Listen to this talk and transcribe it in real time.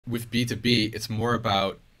with B2B, it's more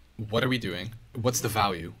about what are we doing? What's the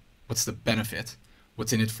value? What's the benefit?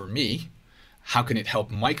 What's in it for me? How can it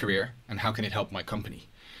help my career? And how can it help my company?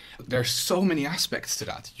 There's so many aspects to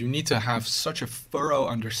that. You need to have such a thorough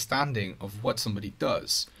understanding of what somebody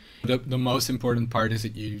does. The most important part is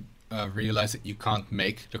that you realize that you can't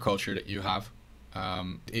make the culture that you have.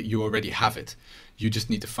 You already have it. You just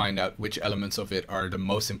need to find out which elements of it are the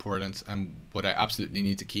most important and what I absolutely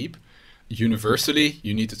need to keep. Universally,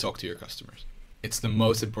 you need to talk to your customers. It's the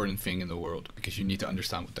most important thing in the world because you need to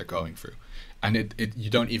understand what they're going through. And you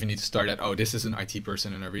don't even need to start at, oh, this is an IT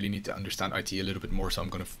person and I really need to understand IT a little bit more, so I'm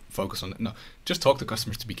going to focus on it. No, just talk to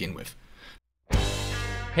customers to begin with.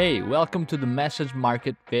 Hey, welcome to the Message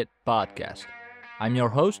Market Fit podcast. I'm your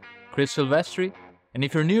host, Chris Silvestri, and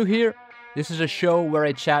if you're new here, this is a show where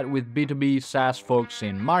I chat with B2B SaaS folks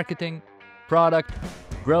in marketing, product,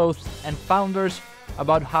 growth, and founders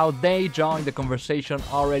about how they join the conversation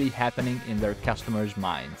already happening in their customers'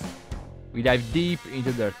 minds. We dive deep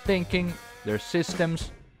into their thinking, their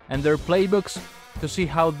systems, and their playbooks to see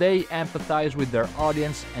how they empathize with their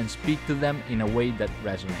audience and speak to them in a way that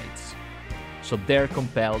resonates, so they're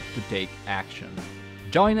compelled to take action.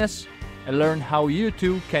 Join us and learn how you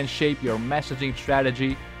too can shape your messaging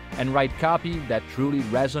strategy and write copy that truly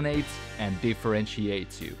resonates and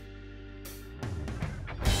differentiates you.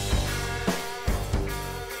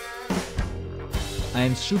 I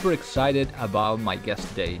am super excited about my guest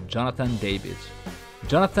today, Jonathan Davies.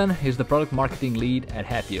 Jonathan is the product marketing lead at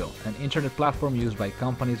Happeo, an internet platform used by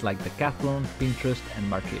companies like Decathlon, Pinterest, and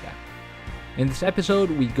Marketa. In this episode,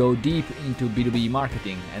 we go deep into B2B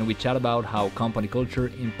marketing and we chat about how company culture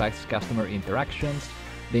impacts customer interactions,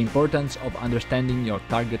 the importance of understanding your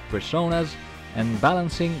target personas, and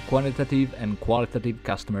balancing quantitative and qualitative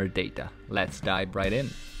customer data. Let's dive right in.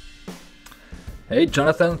 Hey,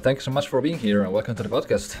 Jonathan, thanks so much for being here and welcome to the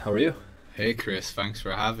podcast. How are you? Hey, Chris, thanks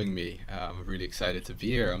for having me. I'm really excited to be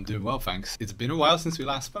here. I'm doing well, thanks. It's been a while since we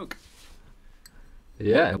last spoke.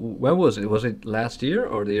 Yeah, when was it? Was it last year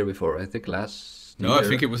or the year before? I think last No, year, I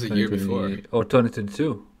think it was a year before. Or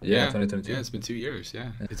 2022. Yeah, 2022. Yeah, it's been 2 years,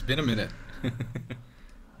 yeah. It's been a minute.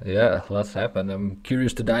 Yeah, lots happened. I'm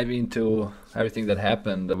curious to dive into everything that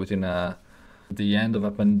happened between the end of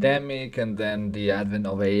a pandemic and then the advent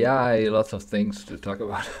of AI, lots of things to talk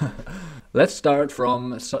about. Let's start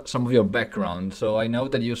from some of your background. So I know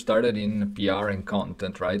that you started in PR and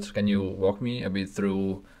content, right? So can you walk me a bit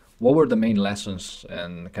through what were the main lessons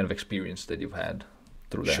and kind of experience that you've had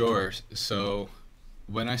through that? Sure. So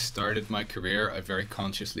when I started my career, I very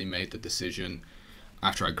consciously made the decision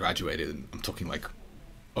after I graduated, and I'm talking like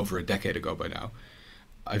over a decade ago by now,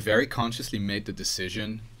 I very consciously made the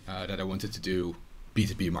decision that I wanted to do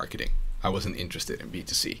B2B marketing. I wasn't interested in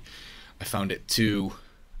B2C. I found it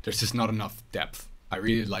there's just not enough depth. I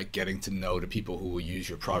really like getting to know the people who will use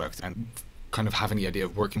your product and kind of having the idea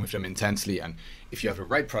of working with them intensely. And if you have the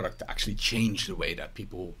right product to actually change the way that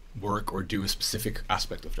people work or do a specific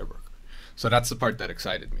aspect of their work. So that's the part that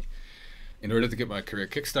excited me. In order to get my career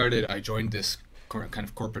kickstarted, I joined this kind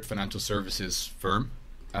of corporate financial services firm,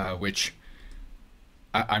 which,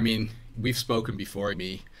 I mean, we've spoken before.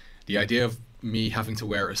 The idea of me having to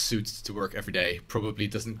wear a suit to work every day probably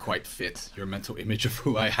doesn't quite fit your mental image of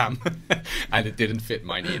who I am. And it didn't fit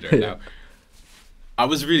mine either. Now, I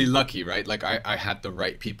was really lucky, right? Like I had the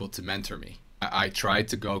right people to mentor me. I tried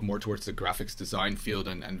to go more towards the graphics design field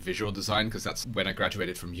and visual design, because that's when I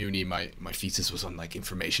graduated from uni. My thesis was on like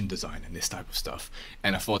information design and this type of stuff.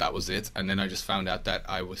 And I thought that was it. And then I just found out that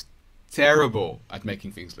I was terrible at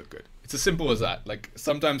making things look good. It's as simple as that. Like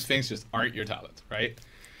sometimes things just aren't your talent, right?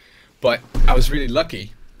 But I was really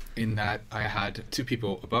lucky in that I had two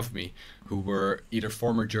people above me who were either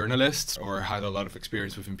former journalists or had a lot of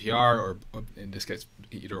experience within PR, or in this case,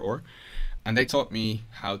 either or. And they taught me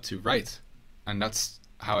how to write. And that's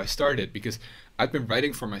how I started, because I'd been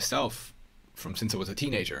writing for myself since I was a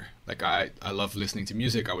teenager. Like I love listening to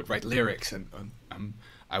music. I would write lyrics and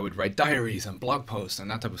I would write diaries and blog posts and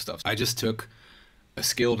that type of stuff. I just took a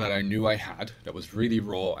skill that I knew I had that was really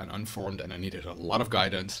raw and unformed, and I needed a lot of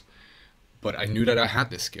guidance. But I knew that I had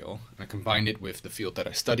this skill, and I combined it with the field that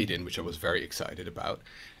I studied in, which I was very excited about.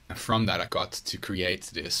 And from that, I got to create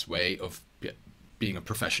this way of being a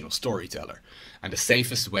professional storyteller. And the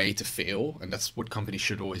safest way to fail, and that's what companies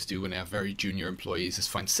should always do when they have very junior employees, is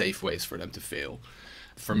find safe ways for them to fail.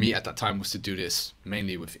 For me at that time was to do this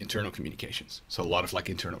mainly with internal communications. So a lot of like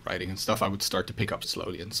internal writing and stuff I would start to pick up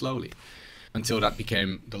slowly and slowly, until that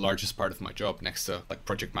became the largest part of my job, next to like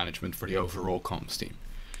project management for the overall comms team.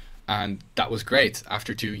 And that was great.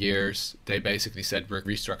 After 2 years, they basically said, we're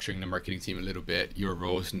restructuring the marketing team a little bit. Your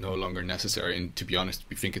role is no longer necessary. And to be honest,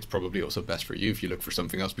 we think it's probably also best for you if you look for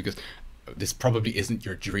something else, because this probably isn't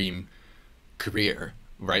your dream career,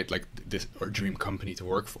 right? Like this, or dream company to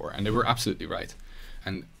work for. And they were absolutely right.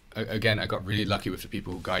 And again, I got really lucky with the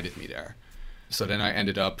people who guided me there. So then I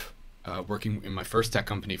ended up working in my first tech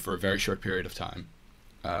company for a very short period of time,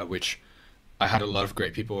 which I had a lot of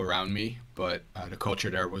great people around me, but the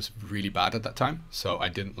culture there was really bad at that time. So I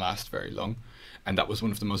didn't last very long. And that was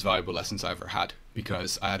one of the most valuable lessons I ever had,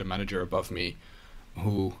 because I had a manager above me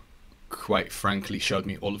who quite frankly showed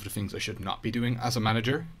me all of the things I should not be doing as a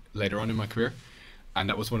manager later on in my career. And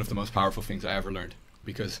that was one of the most powerful things I ever learned,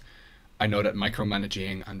 because I know that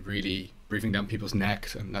micromanaging and really breathing down people's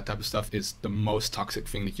necks and that type of stuff is the most toxic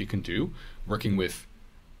thing that you can do, working with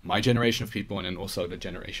my generation of people and then also the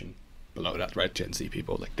generation below that, right? Gen Z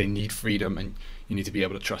people. Like, they need freedom, and you need to be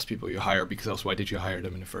able to trust people you hire, because else why did you hire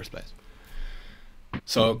them in the first place?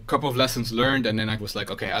 So a couple of lessons learned, and then I was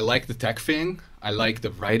like, okay, I like the tech thing. I like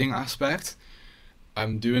the writing aspect.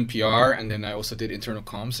 I'm doing PR, and then I also did internal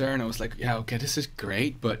comms there, and I was like, yeah, okay, this is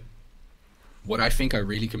great, but what I think I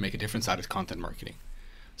really can make a difference at is content marketing.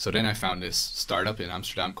 So then I found this startup in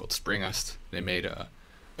Amsterdam called Springest. They made a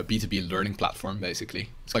B2B learning platform, basically.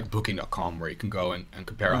 It's like booking.com, where you can go and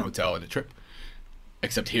compare a hotel and a trip.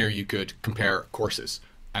 Except here you could compare courses,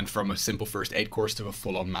 and from a simple first aid course to a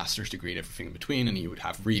full-on master's degree and everything in between, and you would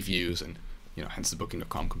have reviews and, hence the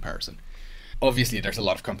booking.com comparison. Obviously, there's a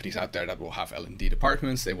lot of companies out there that will have L&D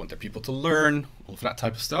departments. They want their people to learn, all of that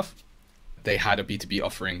type of stuff. They had a B2B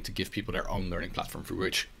offering to give people their own learning platform through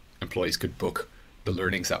which employees could book the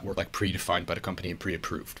learnings that were like predefined by the company and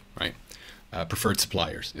pre-approved, right? Preferred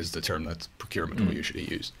suppliers is the term that procurement will usually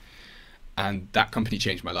use. And that company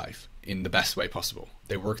changed my life in the best way possible.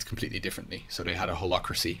 They worked completely differently. So they had a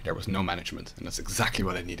holacracy. There was no management. And that's exactly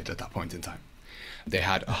what I needed at that point in time. They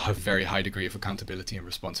had a very high degree of accountability and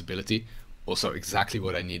responsibility. Also exactly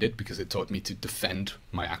what I needed, because it taught me to defend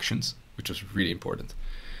my actions, which was really important.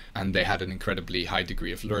 And they had an incredibly high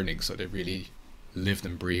degree of learning. So they really lived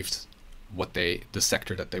and breathed the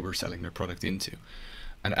sector that they were selling their product into.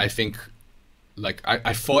 And I think, like,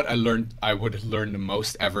 I thought I would learn the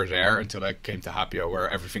most ever there until I came to Happeo, where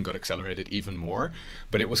everything got accelerated even more.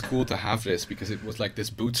 But it was cool to have this, because it was like this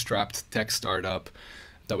bootstrapped tech startup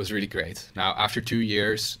that was really great. Now, after 2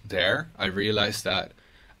 years there, I realized that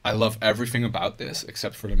I love everything about this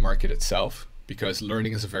except for the market itself, because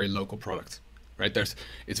learning is a very local product, right?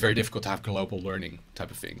 It's very difficult to have global learning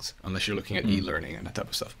type of things, unless you're looking at e-learning and that type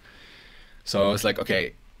of stuff. So I was like,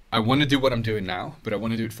 okay, I want to do what I'm doing now, but I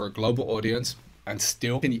want to do it for a global audience and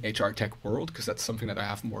still in the HR tech world, because that's something that I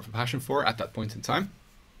have more of a passion for at that point in time.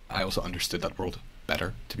 I also understood that world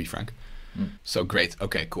better, to be frank. So great.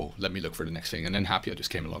 Okay, cool. Let me look for the next thing. And then Happeo just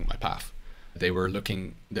came along my path.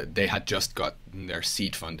 They had just got their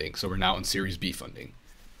seed funding. So we're now on Series B funding.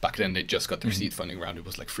 Back then they just got their seed funding round. It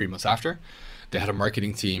was like 3 months after. They had a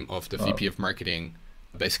marketing team of the VP of marketing,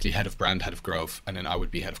 basically head of brand, head of growth, and then I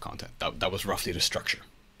would be head of content. That was roughly the structure.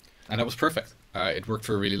 And that was perfect. It worked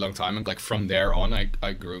for a really long time. And like from there on,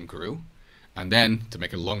 I grew and grew. And then, to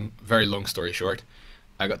make a very long story short,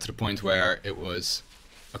 I got to the point where it was,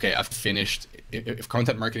 okay, I've finished. If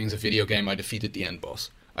content marketing is a video game, I defeated the end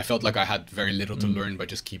boss. I felt like I had very little to learn by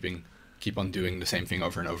just keep on doing the same thing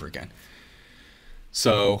over and over again.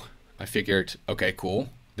 So I figured, okay, cool.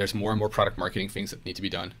 There's more and more product marketing things that need to be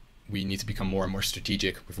done. We need to become more and more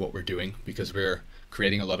strategic with what we're doing, because we're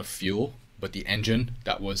creating a lot of fuel, but the engine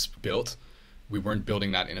that was built, we weren't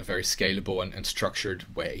building that in a very scalable and structured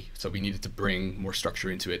way. So we needed to bring more structure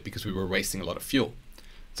into it, because we were wasting a lot of fuel.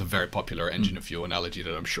 It's a very popular engine of fuel analogy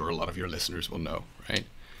that I'm sure a lot of your listeners will know, right?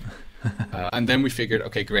 And then we figured,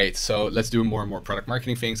 okay, great. So let's do more and more product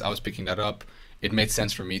marketing things. I was picking that up. It made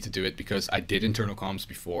sense for me to do it because I did internal comms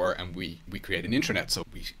before, and we create an intranet. So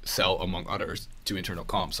we sell, among others, to internal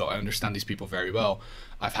comms. So I understand these people very well.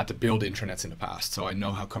 I've had to build intranets in the past, so I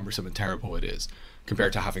know how cumbersome and terrible it is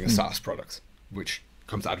compared to having a SaaS product, which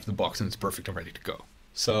comes out of the box and it's perfect and ready to go.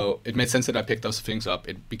 So it made sense that I picked those things up.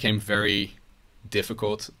 It became very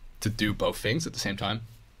difficult to do both things at the same time.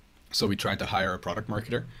 So we tried to hire a product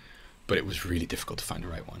marketer, but it was really difficult to find the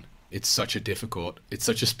right one. It's such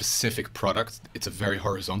a specific product. It's a very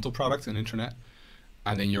horizontal product, an intranet.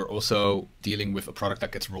 And then you're also dealing with a product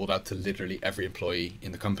that gets rolled out to literally every employee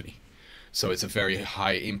in the company. So it's a very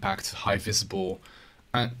high impact, high visible,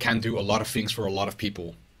 and can do a lot of things for a lot of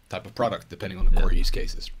people type of product, depending on the core use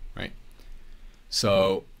cases, right?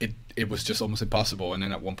 So it was just almost impossible. And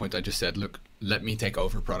then at one point I just said, look, let me take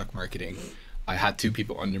over product marketing. I had 2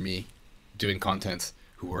 people under me doing content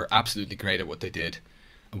who were absolutely great at what they did.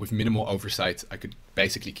 And with minimal oversight, I could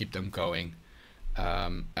basically keep them going.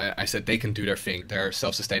 I said they can do their thing. They're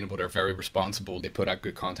self-sustainable. They're very responsible. They put out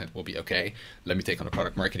good content. We'll be okay. Let me take on a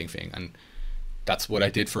product marketing thing. And that's what I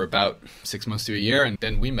did for about 6 months to a year. And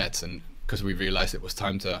then we met, and because we realized it was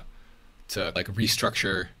time to like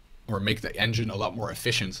restructure or make the engine a lot more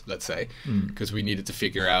efficient, let's say, because we needed to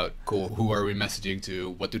figure out, cool, who are we messaging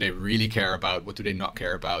to? What do they really care about? What do they not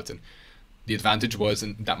care about? And the advantage was,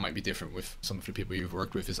 and that might be different with some of the people you've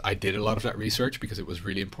worked with, is I did a lot of that research because it was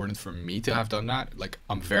really important for me to have done that. Like,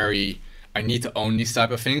 I need to own these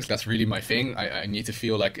type of things. That's really my thing. I need to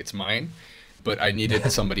feel like it's mine. But I needed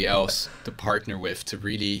somebody else to partner with to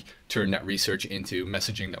really turn that research into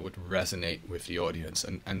messaging that would resonate with the audience.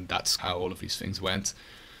 And that's how all of these things went.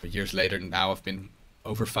 Years later, now I've been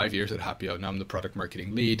over 5 years at Happeo. Now I'm the product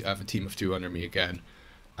marketing lead. I have a team of 2 under me again.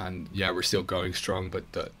 And yeah, we're still going strong, but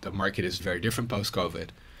the market is very different post-COVID.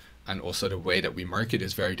 And also the way that we market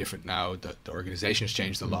is very different now. The organization's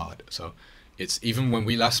changed a lot. So it's, even when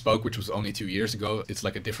we last spoke, which was only 2 years ago, it's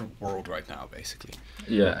like a different world right now, basically.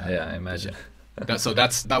 Yeah, I imagine.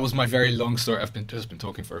 That was my very long story. I've been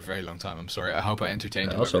talking for a very long time. I'm sorry. I hope I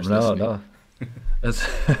entertained you. Awesome. No.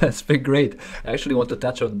 That's been great. I actually want to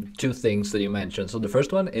touch on 2 things that you mentioned. So the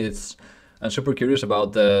first one is, I'm super curious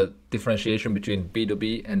about the differentiation between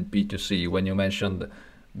B2B and B2C. When you mentioned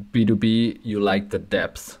B2B, you like the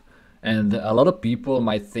depth. And a lot of people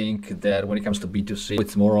might think that when it comes to B2C,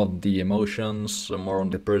 it's more on the emotions, more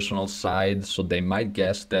on the personal side. So they might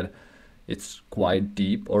guess that it's quite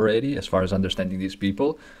deep already as far as understanding these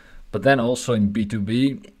people. But then also in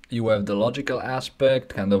B2B, you have the logical aspect,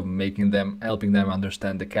 kind of helping them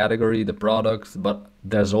understand the category, the products, but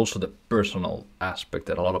there's also the personal aspect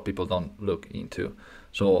that a lot of people don't look into.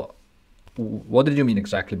 So what did you mean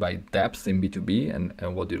exactly by depth in B2B,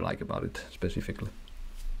 and what do you like about it specifically?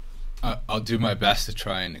 I'll do my best to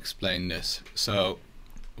try and explain this. So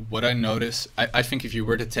what I notice, I think if you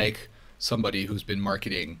were to take somebody who's been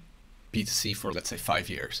marketing B2C for, let's say, 5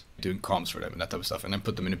 years, doing comms for them and that type of stuff, and then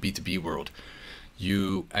put them in a B2B world,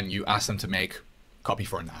 you ask them to make copy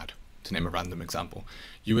for an ad, to name a random example,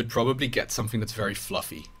 you would probably get something that's very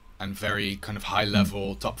fluffy and very kind of high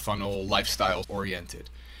level, top funnel, lifestyle oriented.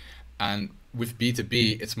 And with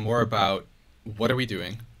B2B, it's more about, what are we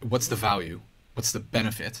doing? What's the value? What's the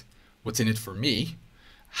benefit? What's in it for me?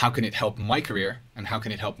 How can it help my career? And how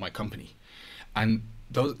can it help my company? And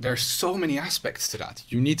there are so many aspects to that.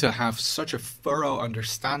 You need to have such a thorough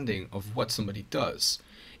understanding of what somebody does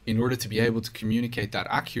in order to be able to communicate that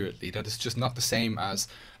accurately, that it's just not the same as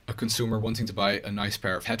a consumer wanting to buy a nice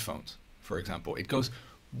pair of headphones, for example. It goes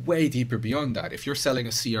way deeper beyond that. If you're selling a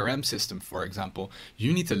CRM system, for example,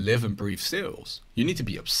 you need to live and breathe sales. You need to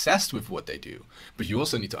be obsessed with what they do, but you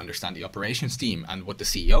also need to understand the operations team and what the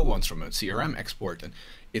CEO wants from a CRM export. And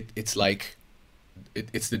it's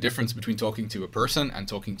the difference between talking to a person and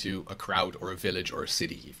talking to a crowd or a village or a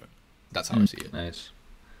city even. That's how I see it. Nice.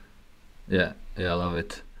 Yeah, I love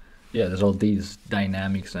it. Yeah, there's all these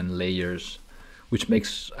dynamics and layers, which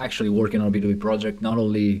makes actually working on a B2B project not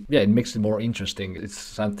only, it makes it more interesting.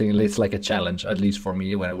 It's like a challenge, at least for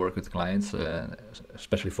me when I work with clients,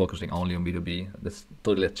 especially focusing only on B2B. That's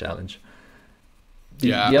totally a challenge.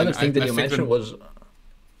 The other thing that you mentioned was...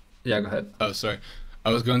 Yeah, go ahead. Oh, sorry. I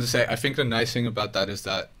was going to say, I think the nice thing about that is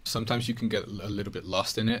that sometimes you can get a little bit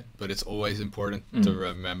lost in it, but it's always important to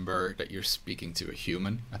remember that you're speaking to a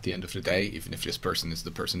human at the end of the day, even if this person is the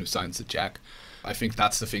person who signs the check. I think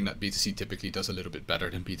that's the thing that B2C typically does a little bit better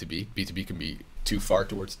than B2B. B2B can be too far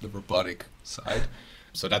towards the robotic side.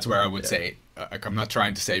 So that's where I would say, I'm not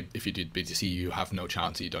trying to say if you did B2C, you have no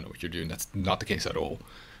chance, you don't know what you're doing. That's not the case at all.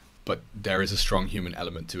 But there is a strong human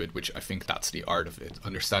element to it, which I think that's the art of it.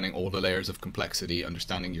 Understanding all the layers of complexity,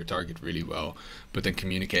 understanding your target really well, but then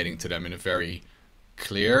communicating to them in a very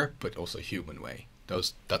clear but also human way.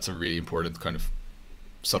 That's a really important kind of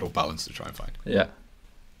subtle balance to try and find.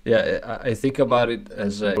 Yeah, I think about it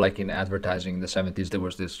as like in advertising in the 70s, there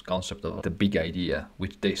was this concept of the big idea,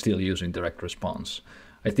 which they still use in direct response.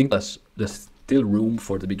 I think there's still room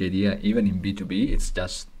for the big idea, even in B2B. It's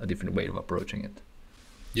just a different way of approaching it.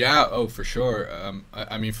 Yeah, oh, for sure.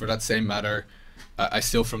 I mean, for that same matter, I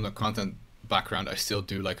still, from the content background, I still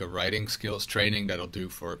do like a writing skills training that I'll do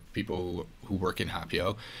for people who work in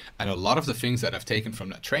Happeo. And a lot of the things that I've taken from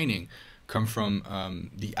that training come from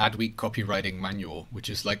the Adweek copywriting manual, which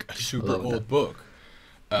is like a super old book,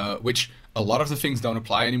 which a lot of the things don't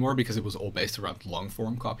apply anymore because it was all based around long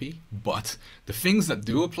form copy. But the things that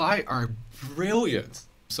do apply are brilliant.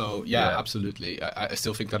 So yeah, absolutely. I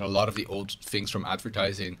still think that a lot of the old things from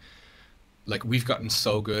advertising Like we've gotten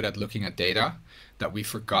so good at looking at data that we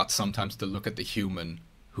forgot sometimes to look at the human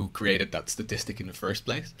who created that statistic in the first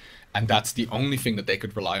place. And that's the only thing that they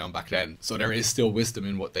could rely on back then. So there is still wisdom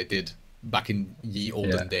in what they did back in ye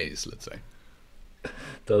olden days, let's say.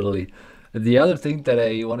 Totally. The other thing that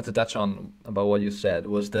I wanted to touch on about what you said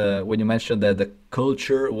was the when you mentioned that the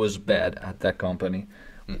culture was bad at that company.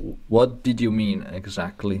 What did you mean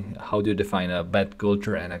exactly? How do you define a bad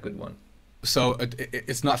culture and a good one? So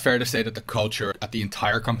it's not fair to say that the culture at the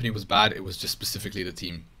entire company was bad. It was just specifically the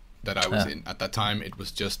team that I was in at that time. It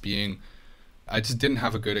was just I just didn't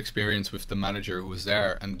have a good experience with the manager who was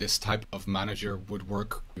there. And this type of manager would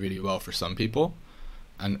work really well for some people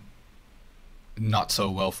and not so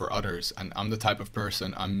well for others. And I'm the type of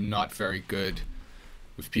person, I'm not very good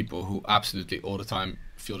with people who absolutely all the time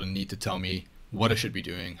feel the need to tell me what I should be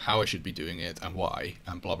doing, how I should be doing it, and why,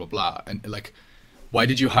 and blah, blah, blah. And like, why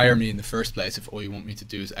did you hire me in the first place if all you want me to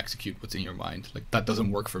do is execute what's in your mind? Like, that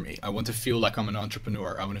doesn't work for me. I want to feel like I'm an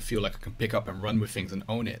entrepreneur. I want to feel like I can pick up and run with things and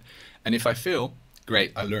own it. And if I fail,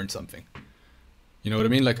 great, I learned something. You know what I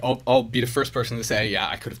mean? Like, I'll be the first person to say, yeah,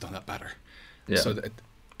 I could have done that better. Yeah. So that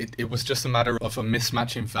it was just a matter of a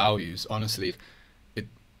mismatch in values, honestly.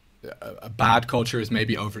 A bad culture is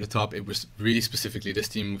maybe over the top. It was really specifically this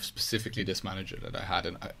team, specifically this manager that I had.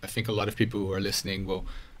 And I think a lot of people who are listening will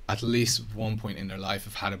at least one point in their life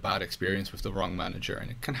have had a bad experience with the wrong manager,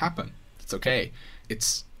 and it can happen. It's okay.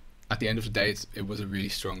 It's at the end of the day, it was a really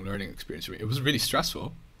strong learning experience for me. It was really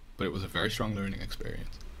stressful, but it was a very strong learning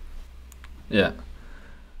experience. Yeah.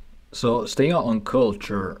 So staying on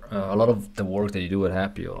culture, a lot of the work that you do at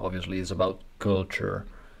Happeo obviously is about culture.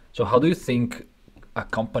 So how do you think a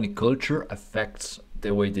company culture affects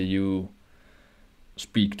the way that you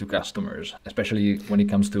speak to customers, especially when it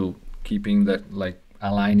comes to keeping that, like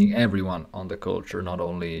aligning everyone on the culture, not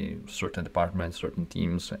only certain departments, certain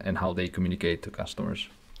teams, and how they communicate to customers?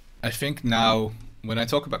 I think now, when I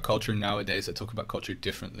talk about culture nowadays, I talk about culture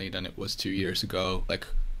differently than it was 2 years ago, like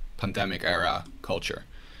pandemic era culture.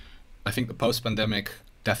 I think the post-pandemic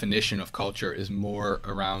definition of culture is more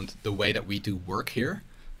around the way that we do work here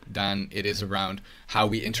than it is around how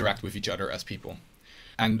we interact with each other as people.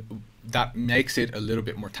 And that makes it a little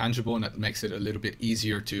bit more tangible, and that makes it a little bit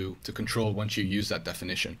easier to control once you use that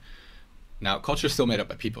definition. Now, culture is still made up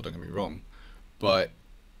by people, don't get me wrong, but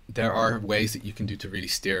there are ways that you can do to really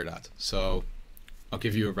steer that. So I'll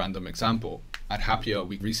give you a random example. At Happeo,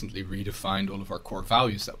 we recently redefined all of our core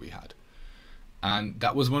values that we had. And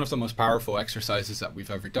that was one of the most powerful exercises that we've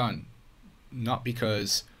ever done. Not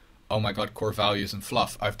because, oh my God, core values and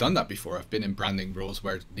fluff. I've done that before. I've been in branding roles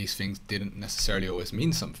where these things didn't necessarily always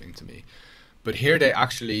mean something to me. But here they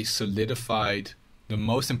actually solidified the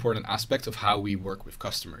most important aspect of how we work with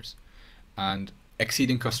customers. And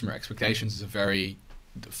exceeding customer expectations is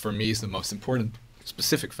for me, is the most important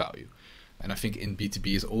specific value. And I think in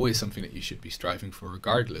B2B is always something that you should be striving for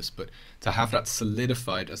regardless. But to have that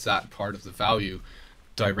solidified as that part of the value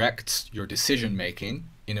directs your decision making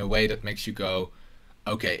in a way that makes you go,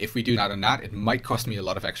 okay, if we do that and that, it might cost me a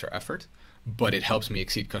lot of extra effort, but it helps me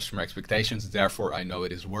exceed customer expectations. Therefore, I know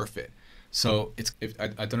it is worth it. So I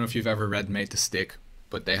don't know if you've ever read Made to Stick,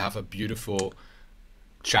 but they have a beautiful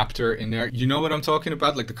chapter in there. You know what I'm talking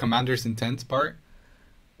about? Like the commander's intent part?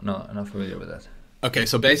 No, I'm not familiar with that. Okay,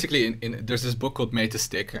 so basically there's this book called Made to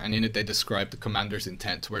Stick, and in it they describe the commander's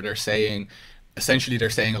intent, where they're saying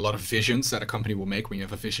a lot of visions that a company will make. When you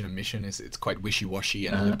have a vision and mission, it's quite wishy-washy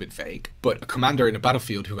and a little bit vague. But a commander in a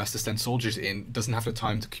battlefield who has to send soldiers in doesn't have the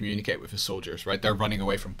time to communicate with his soldiers, right? They're running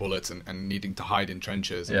away from bullets and needing to hide in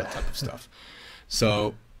trenches and that type of stuff.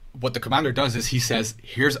 So what the commander does is he says,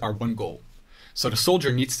 here's our one goal. So the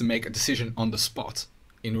soldier needs to make a decision on the spot.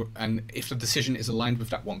 And if the decision is aligned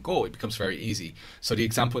with that one goal, it becomes very easy. So the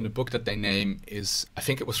example in the book that they name is, I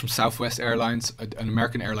think it was from Southwest Airlines, an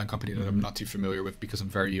American airline company that I'm not too familiar with because I'm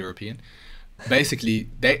very European. Basically,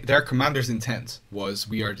 their commander's intent was,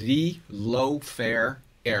 we are the low-fare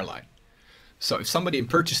airline. So if somebody in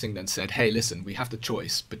purchasing then said, hey, listen, we have the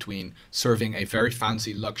choice between serving a very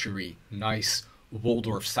fancy, luxury, nice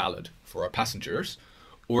Waldorf salad for our passengers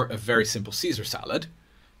or a very simple Caesar salad,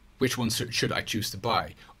 which one should I choose to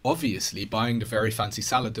buy? Obviously, buying the very fancy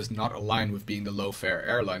salad does not align with being the low-fare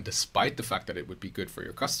airline, despite the fact that it would be good for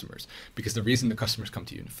your customers. Because the reason the customers come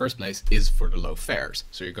to you in the first place is for the low fares.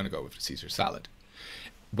 So you're going to go with the Caesar salad.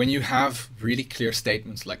 When you have really clear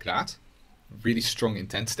statements like that, really strong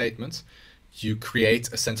intent statements, you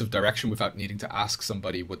create a sense of direction without needing to ask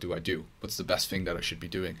somebody, what do I do? What's the best thing that I should be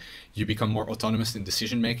doing? You become more autonomous in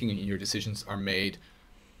decision-making, and your decisions are made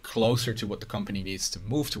closer to what the company needs to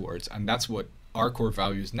move towards. And that's what our core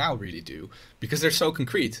values now really do, because they're so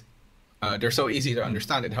concrete. They're so easy to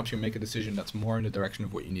understand. It helps you make a decision that's more in the direction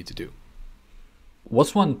of what you need to do.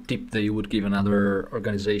 What's one tip that you would give another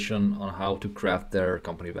organization on how to craft their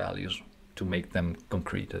company values to make them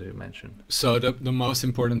concrete, as you mentioned? So the most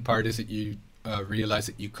important part is that you realize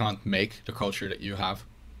that you can't make the culture that you have.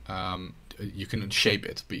 You can shape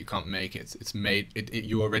it, but you can't make it. It's made.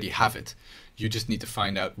 You already have it. You just need to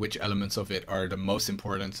find out which elements of it are the most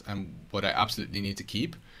important and what I absolutely need to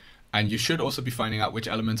keep. And you should also be finding out which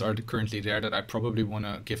elements are currently there that I probably want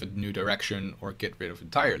to give a new direction or get rid of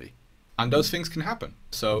entirely. And those things can happen.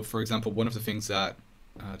 So, for example, one of the things that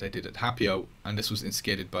they did at Happeo, and this was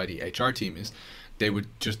instigated by the HR team, is they would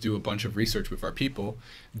just do a bunch of research with our people.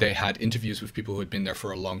 They had interviews with people who had been there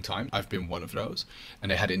for a long time. I've been one of those.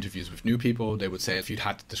 And they had interviews with new people. They would say, if you'd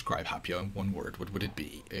had to describe Happeo in one word, what would it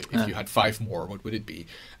be? If you had 5 more, what would it be?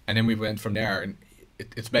 And then we went from there. And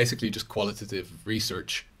it's basically just qualitative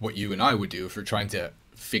research, what you and I would do if we're trying to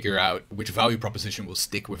figure out which value proposition will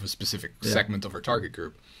stick with a specific segment of our target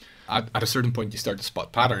group. At a certain point, you start to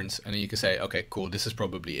spot patterns, and then you can say, okay, cool, this is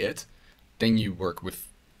probably it. Then you work with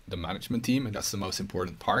the management team, and that's the most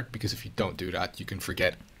important part, because if you don't do that, you can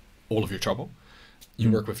forget all of your trouble. You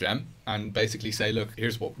work with them and basically say, look,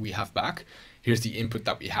 here's what we have back. Here's the input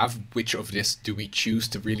that we have. Which of this do we choose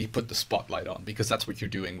to really put the spotlight on? Because that's what you're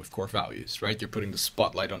doing with core values, right? You're putting the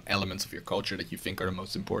spotlight on elements of your culture that you think are the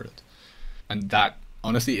most important. And that,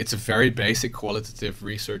 honestly, it's a very basic qualitative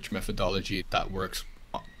research methodology that works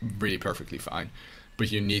really perfectly fine.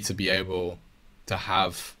 But you need to be able to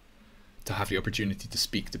have the opportunity to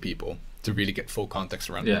speak to people to really get full context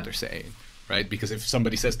around what they're saying, right? Because if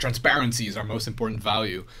somebody says transparency is our most important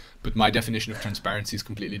value, but my definition of transparency is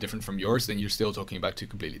completely different from yours, then you're still talking about 2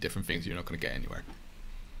 completely different things. You're not going to get anywhere.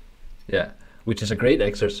 Yeah, which is a great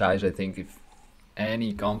exercise, I think, if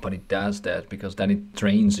any company does that, because then it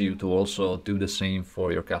trains you to also do the same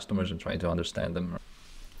for your customers and try to understand them.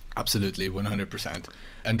 Absolutely, 100%.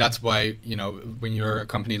 And that's why, when you're a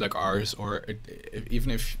company like ours, or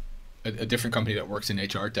even if a different company that works in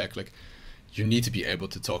HR tech, like, you need to be able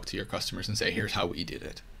to talk to your customers and say, here's how we did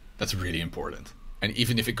it. That's really important. And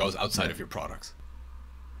even if it goes outside of your products.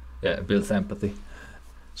 Yeah, it builds empathy.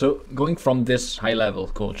 So going from this high level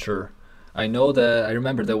culture, I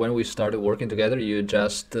remember that when we started working together, you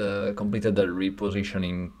just completed the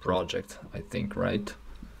repositioning project, I think, right?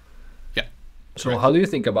 Yeah. So correct. How do you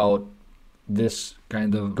think about this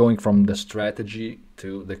kind of going from the strategy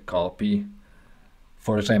to the copy?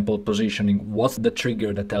 For example, positioning, what's the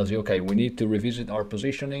trigger that tells you, okay, we need to revisit our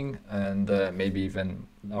positioning and maybe even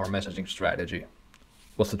our messaging strategy?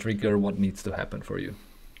 What's the trigger? What needs to happen for you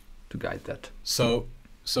to guide that? So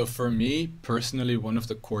for me personally, one of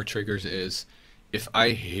the core triggers is if I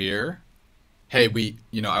hear, hey,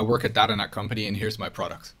 I work at that and that company and here's my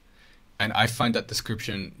product, and I find that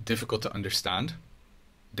description difficult to understand,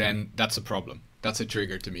 then that's a problem. That's a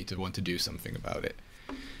trigger to me to want to do something about it.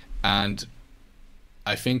 And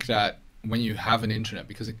I think that when you have an intranet,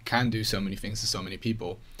 because it can do so many things to so many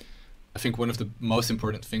people, I think one of the most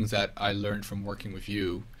important things that I learned from working with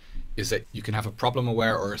you is that you can have a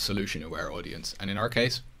problem-aware or a solution-aware audience. And in our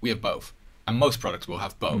case, we have both. And most products will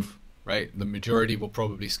have both, right? The majority will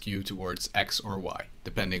probably skew towards X or Y,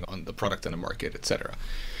 depending on the product and the market, etc.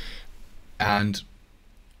 And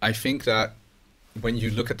I think that when you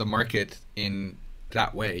look at the market in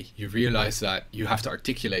that way, you realize that you have to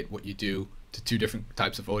articulate what you do to 2 different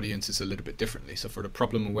types of audiences a little bit differently. So for the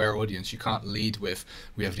problem-aware audience, you can't lead with,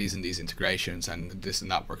 we have these and these integrations and this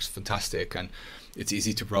and that works fantastic and it's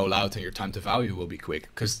easy to roll out and your time to value will be quick,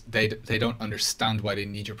 because they don't understand why they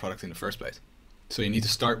need your product in the first place. So you need to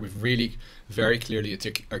start with really very clearly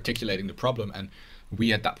articulating the problem. And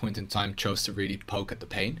we at that point in time chose to really poke at the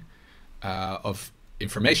pain of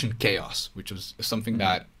information chaos, which was something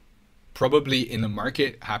that probably in the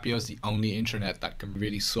market, Happeo is the only intranet that can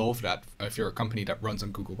really solve that if you're a company that runs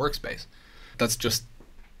on Google Workspace. That's just,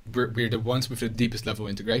 we're the ones with the deepest level of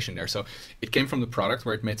integration there. So it came from the product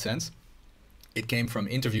where it made sense. It came from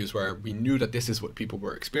interviews where we knew that this is what people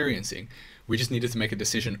were experiencing. We just needed to make a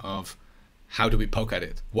decision of how do we poke at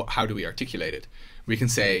it? How do we articulate it? We can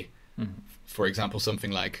say, for example,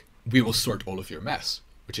 something like, we will sort all of your mess,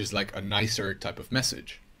 which is like a nicer type of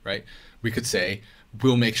message, right? We could say,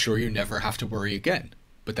 we'll make sure you never have to worry again,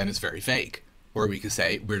 but then it's very vague. Or we could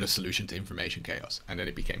say, we're the solution to information chaos, and then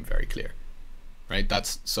it became very clear, right?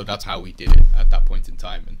 That's how we did it at that point in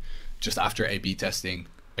time. And just after A/B testing,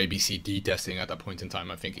 ABCD testing at that point in time,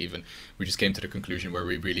 I think even we just came to the conclusion where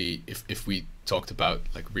we really, if we talked about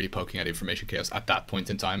like really poking at information chaos at that point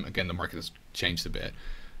in time, again, the market has changed a bit,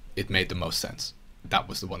 it made the most sense. That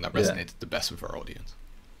was the one that resonated the best with our audience.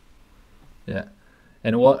 Yeah.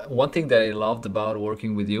 And one thing that I loved about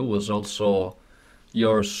working with you was also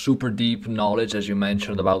your super deep knowledge, as you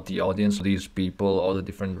mentioned, about the audience, these people, all the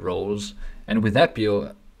different roles. And with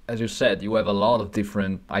Happeo, as you said, you have a lot of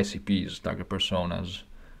different ICPs, target personas.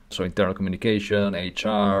 So internal communication,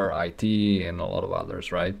 HR, IT, and a lot of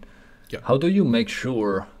others, right? Yeah. How do you make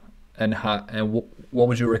sure, what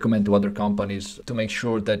would you recommend to other companies to make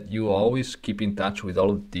sure that you always keep in touch with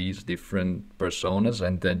all of these different personas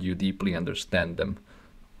and that you deeply understand them?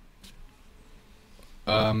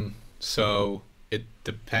 So it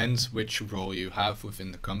depends which role you have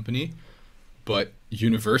within the company, but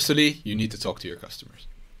universally, you need to talk to your customers.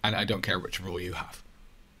 And I don't care which role you have.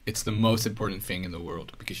 It's the most important thing in the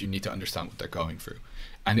world because you need to understand what they're going through.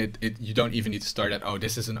 And you don't even need to start at, oh,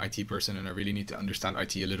 this is an IT person and I really need to understand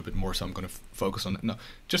IT a little bit more, so I'm going to focus on it. No,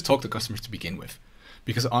 just talk to customers to begin with.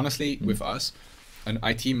 Because honestly, with us, an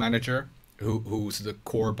IT manager who's the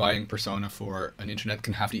core buying persona for an intranet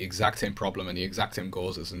can have the exact same problem and the exact same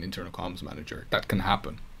goals as an internal comms manager. That can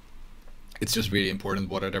happen. It's just really important.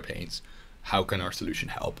 What are their pains? How can our solution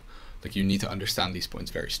help? Like, you need to understand these points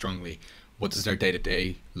very strongly. What does their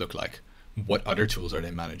day-to-day look like? What other tools are they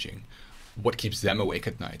managing? What keeps them awake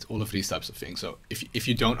at night? All of these types of things. So if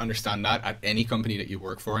you don't understand that at any company that you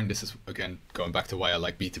work for, and this is, again, going back to why I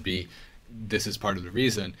like B2B, this is part of the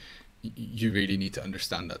reason, you really need to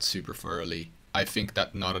understand that super thoroughly. I think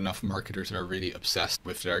that not enough marketers are really obsessed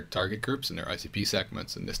with their target groups and their ICP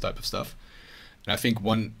segments and this type of stuff. And I think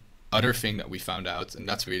one other thing that we found out, and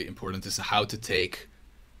that's really important, is how to take,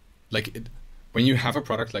 when you have a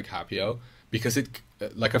product like Happeo, because it,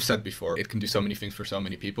 like I've said before, it can do so many things for so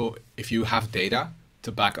many people. If you have data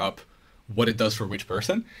to back up what it does for which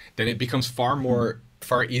person, then it becomes far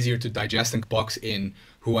easier to digest and box in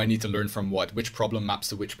who I need to learn from what, which problem maps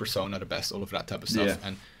to which persona the best, all of that type of stuff. Yeah.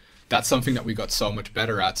 And that's something that we got so much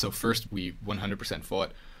better at. So first we 100%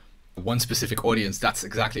 thought one specific audience, that's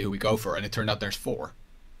exactly who we go for. And it turned out there's 4.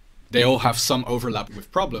 They all have some overlap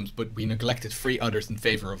with problems, but we neglected 3 others in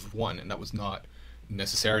favor of 1. And that was not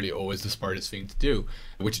necessarily always the smartest thing to do,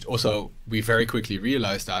 which also we very quickly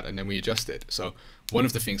realized that, and then we adjusted. So one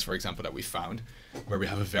of the things, for example, that we found where we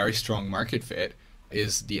have a very strong market fit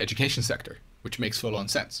is the education sector, which makes full on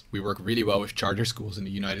sense. We work really well with charter schools in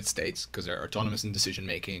the United States because they're autonomous in decision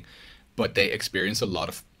making, but they experience a lot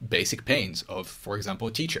of basic pains of, for example,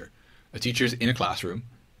 a teacher. A teacher's in a classroom,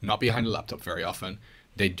 not behind a laptop very often.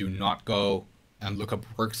 They do not go and look up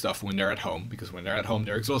work stuff when they're at home, because when they're at home,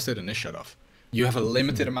 they're exhausted and they shut off. You have a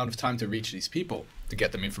limited amount of time to reach these people, to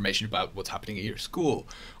get them information about what's happening at your school,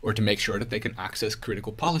 or to make sure that they can access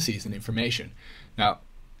critical policies and information. Now,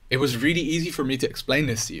 it was really easy for me to explain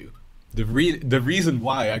this to you. The reason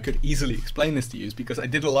why I could easily explain this to you is because I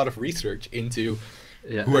did a lot of research into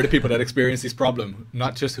who are the people that experience this problem,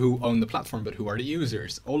 not just who own the platform, but who are the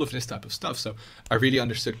users, all of this type of stuff. So I really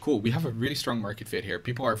understood, cool, we have a really strong market fit here.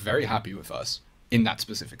 People are very happy with us in that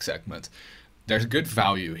specific segment. There's good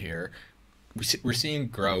value here. We're seeing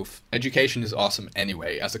growth. Education is awesome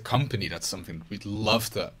anyway. As a company, that's something we'd love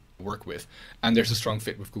to work with. And there's a strong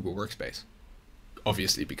fit with Google Workspace,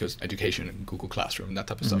 obviously, because education and Google Classroom and that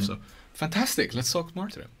type of stuff. So fantastic. Let's talk more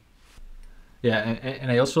to them. Yeah,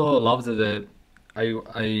 and I also loved that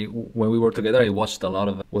I when we were together, I watched a lot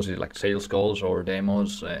of, was it like sales calls or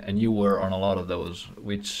demos, and you were on a lot of those,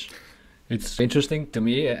 which it's interesting to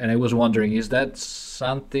me. And I was wondering, is that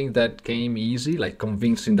something that came easy, like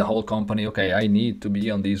convincing the whole company, okay, I need to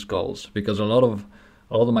be on these calls? Because a lot of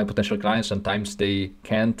my potential clients, sometimes they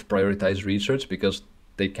can't prioritize research because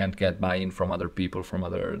they can't get buy-in from other people,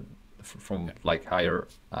 from like higher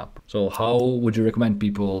up. So how would you recommend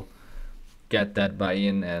people get that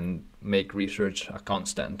buy-in and make research a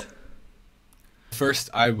constant? First,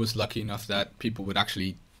 I was lucky enough that people would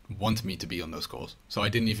actually want me to be on those calls. So I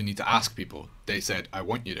didn't even need to ask people. They said, I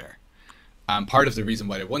want you there. Part of the reason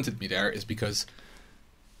why they wanted me there is because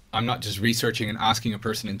I'm not just researching and asking a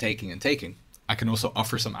person and taking. I can also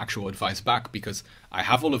offer some actual advice back because I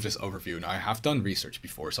have all of this overview and I have done research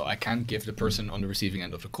before. So I can give the person on the receiving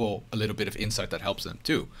end of the call a little bit of insight that helps them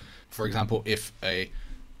too. For example, if a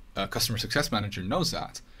customer success manager knows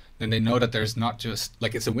that, then they know that there's not just,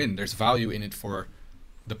 like, it's a win. There's value in it for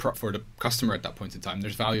the customer at that point in time.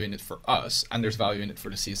 There's value in it for us, and there's value in it for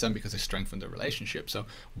the CSM because they strengthen the relationship. So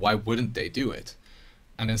why wouldn't they do it?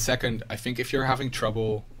 And then second, I think if you're having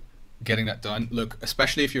trouble getting that done, look,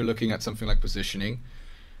 especially if you're looking at something like positioning,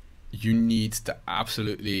 you need to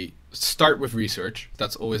absolutely start with research.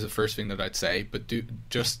 That's always the first thing that I'd say, but do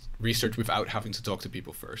just research without having to talk to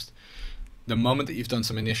people first. the moment that you've done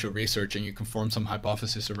some initial research and you can form some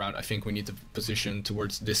hypothesis around, I think we need to position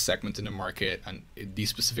towards this segment in the market and these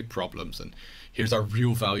specific problems, and here's our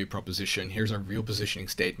real value proposition, here's our real positioning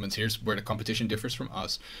statements, here's where the competition differs from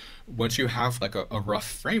us. Once you have like a rough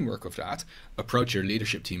framework of that, approach your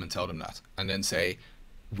leadership team and tell them that, and then say,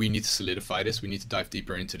 we need to solidify this, we need to dive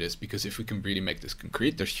deeper into this, because if we can really make this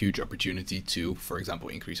concrete, there's huge opportunity to, for example,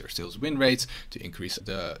 increase our sales win rates, to increase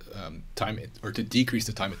the to decrease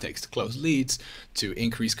the time it takes to close leads, to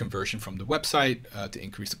increase conversion from the website, to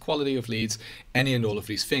increase the quality of leads, any and all of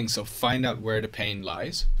these things. So find out where the pain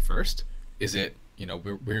lies first. Is it,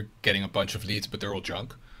 we're getting a bunch of leads, but they're all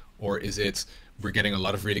junk? Or is it, we're getting a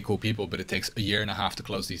lot of really cool people, but it takes a year and a half to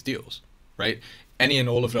close these deals, right? Any and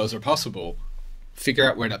all of those are possible. Figure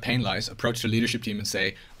out where that pain lies, approach the leadership team and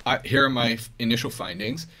say, here are my initial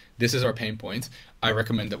findings, this is our pain point, I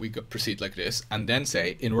recommend that we proceed like this, and then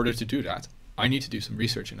say, in order to do that, I need to do some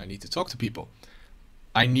research and I need to talk to people.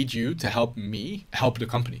 I need you to help me help the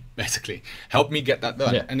company, basically. Help me get that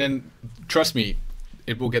done. Yeah. And then, trust me,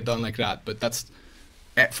 it will get done like that. But that's,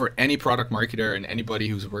 for any product marketer and anybody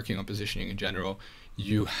who's working on positioning in general,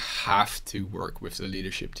 you have to work with the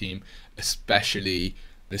leadership team, especially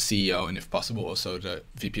the CEO, and if possible also the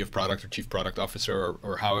VP of product or chief product officer,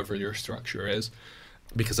 or however your structure is,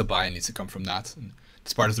 because a buy-in needs to come from that. And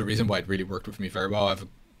it's part of the reason why it really worked with me very well. I have a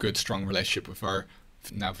good, strong relationship with our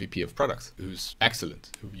now VP of product, who's excellent,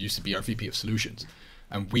 who used to be our VP of solutions.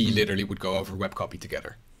 And we literally would go over web copy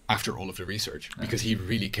together after all of the research, because he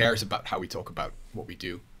really cares about how we talk about what we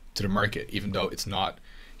do to the market, even though it's not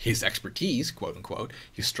his expertise, quote unquote.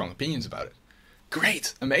 He has strong opinions about it.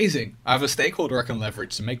 Great, amazing. I have a stakeholder I can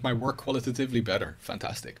leverage to make my work qualitatively better.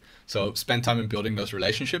 Fantastic. So spend time in building those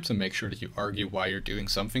relationships and make sure that you argue why you're doing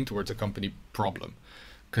something towards a company problem.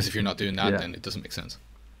 Because if you're not doing that, then it doesn't make sense.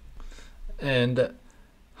 And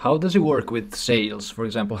how does it work with sales? For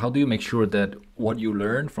example, how do you make sure that what you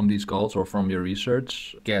learn from these calls or from your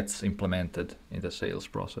research gets implemented in the sales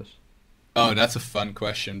process? Oh, that's a fun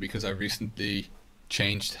question, because I recently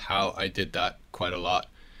changed how I did that quite a lot.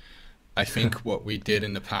 I think what we did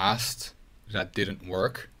in the past that didn't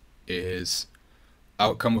work is,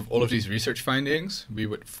 outcome of all of these research findings, we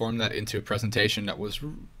would form that into a presentation that was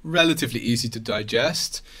relatively easy to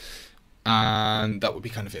digest, and that would be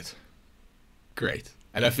kind of it. Great.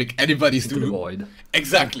 And I think anybody's doing avoid.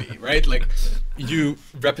 Exactly, right? Like,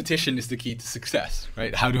 repetition is the key to success,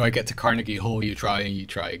 right? How do I get to Carnegie Hall? You try and you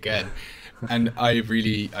try again. And I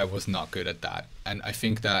was not good at that. And I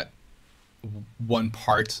think that one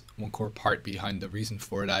core part behind the reason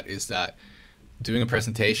for that is that doing a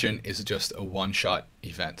presentation is just a one-shot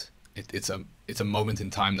event. It's a moment in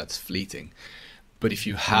time that's fleeting. But if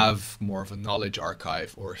you have more of a knowledge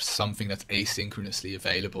archive or something that's asynchronously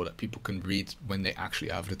available that people can read when they actually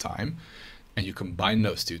have the time, and you combine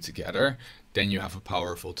those two together, then you have a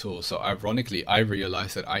powerful tool. So ironically, I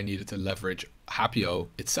realized that I needed to leverage Happeo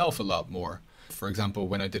itself a lot more. For example,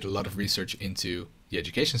 when I did a lot of research into the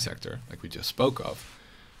education sector, like we just spoke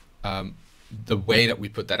of, the way that we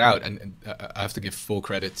put that out, and I have to give full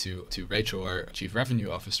credit to Rachel, our chief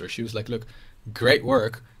revenue officer. She was like, look, great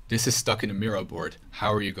work. This is stuck in a Miro board.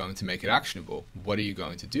 How are you going to make it actionable? What are you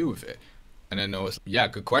going to do with it? And then I was,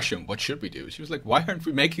 good question. What should we do? She was like, why aren't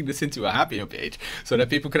we making this into a Happeo page so that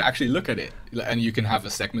people can actually look at it? And you can have a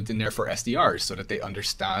segment in there for SDRs so that they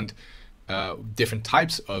understand different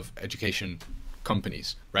types of education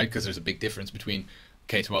companies, right? Because there's a big difference between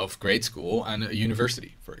K-12 grade school and a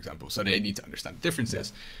university, for example. So they need to understand the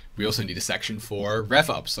differences. We also need a section for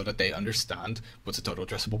RevUp so that they understand what's a total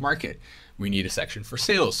addressable market. We need a section for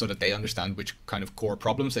sales so that they understand which kind of core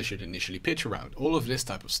problems they should initially pitch around. All of this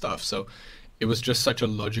type of stuff. So it was just such a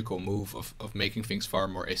logical move of making things far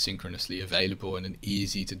more asynchronously available in an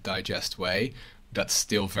easy to digest way that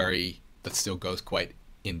still goes quite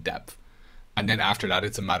in depth. And then after that,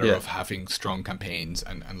 it's a matter of having strong campaigns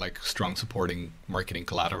and like strong supporting marketing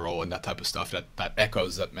collateral and that type of stuff that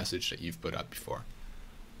echoes that message that you've put out before.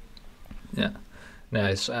 Yeah,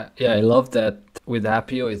 nice. I love that with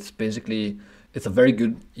Happeo. It's a very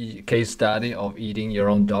good case study of eating your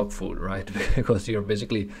own dog food, right? Because you're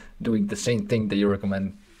basically doing the same thing that you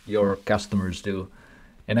recommend your customers do.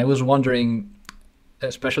 And I was wondering,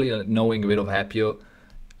 especially knowing a bit of Happeo,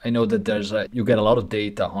 I know that you get a lot of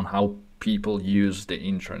data on how people use the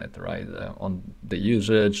intranet, right? On the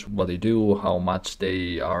usage, what they do, how much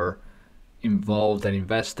they are involved and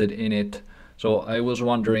invested in it. So I was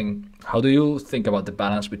wondering, how do you think about the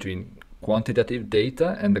balance between quantitative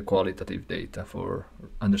data and the qualitative data for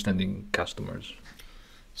understanding customers?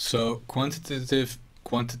 So quantitative,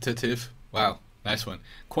 wow, nice one.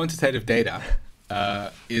 Quantitative data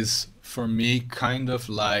is for me kind of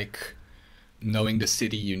like knowing the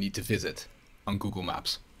city you need to visit on Google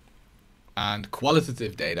Maps. And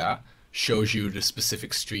qualitative data shows you the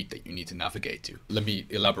specific street that you need to navigate to. Let me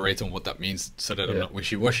elaborate on what that means so that I'm not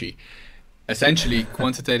wishy-washy. Essentially,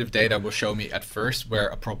 quantitative data will show me at first where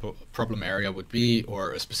a problem area would be,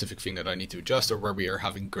 or a specific thing that I need to adjust, or where we are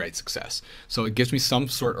having great success. So it gives me some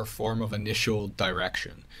sort or form of initial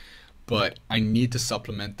direction. But I need to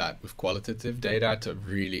supplement that with qualitative data to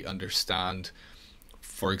really understand,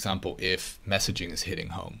 for example, if messaging is hitting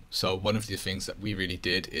home. So one of the things that we really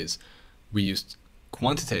did is we used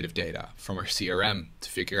quantitative data from our CRM to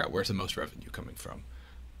figure out where's the most revenue coming from.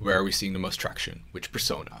 Where are we seeing the most traction? Which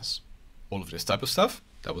personas? All of this type of stuff.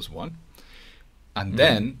 That was one. And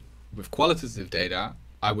then with qualitative data,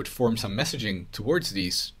 I would form some messaging towards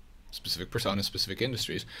these specific personas, specific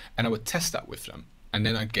industries, and I would test that with them. And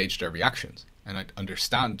then I'd gauge their reactions and I'd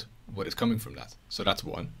understand what is coming from that. So that's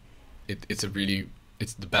one. It's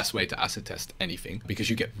the best way to acid test anything because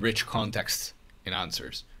you get rich context in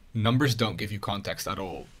answers. Numbers don't give you context at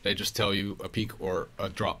all. They just tell you a peak or a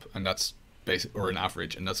drop, and that's basic, or an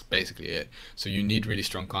average, and that's basically it. So you need really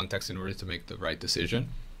strong context in order to make the right decision.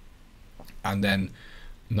 And then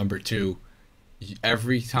number two,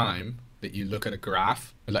 every time that you look at a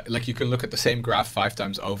graph, like you can look at the same graph 5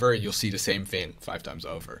 times over, you'll see the same thing 5 times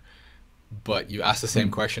over. But you ask the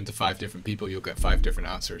same question to 5 different people, you'll get 5 different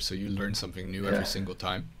answers. So you learn something new every single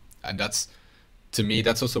time. And that's, to me,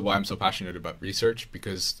 that's also why I'm so passionate about research,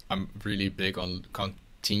 because I'm really big on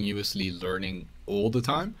continuously learning all the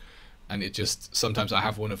time. And it just, sometimes I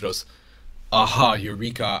have one of those aha,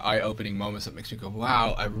 eureka, eye-opening moments that makes me go,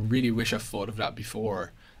 wow, I really wish I thought of that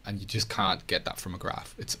before. And you just can't get that from a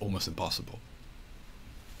graph. It's almost impossible.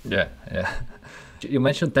 Yeah. You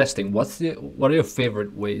mentioned testing. What are your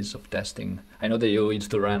favorite ways of testing? I know that you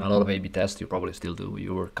used to run a lot of A/B tests. You probably still do.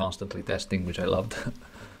 You were constantly testing, which I loved.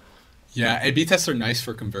 Yeah, A/B tests are nice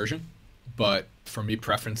for conversion, but for me,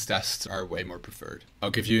 preference tests are way more preferred. I'll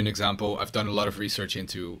give you an example. I've done a lot of research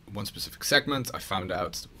into one specific segment. I found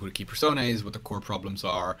out who the key persona is, what the core problems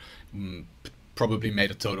are, probably made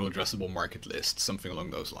a total addressable market list, something along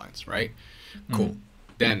those lines, right? Cool.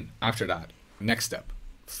 Then after that, next step,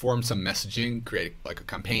 form some messaging, create like a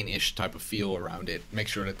campaign-ish type of feel around it, make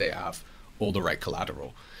sure that they have all the right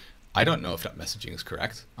collateral. I don't know if that messaging is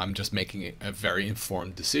correct. I'm just making a very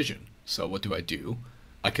informed decision. So what do?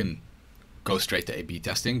 I can go straight to A/B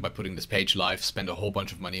testing by putting this page live, spend a whole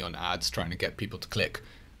bunch of money on ads trying to get people to click,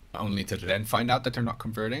 only to then find out that they're not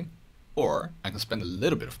converting. Or I can spend a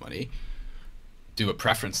little bit of money, do a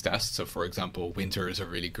preference test. So for example, Winter is a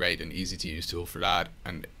really great and easy to use tool for that.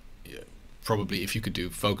 And probably if you could do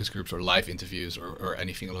focus groups or live interviews or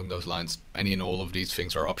anything along those lines, any and all of these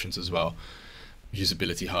things are options as well.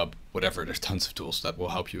 Usability Hub, whatever, there's tons of tools that will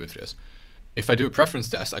help you with this. If I do a preference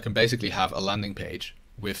test, I can basically have a landing page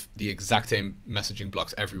with the exact same messaging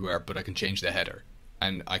blocks everywhere, but I can change the header.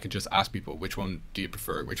 And I can just ask people, which one do you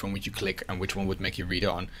prefer? Which one would you click? And which one would make you read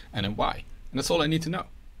on? And then why? And that's all I need to know.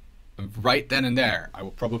 And right then and there, I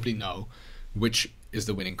will probably know which is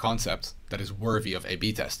the winning concept that is worthy of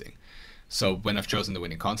A/B testing. So when I've chosen the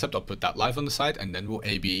winning concept, I'll put that live on the site, and then we'll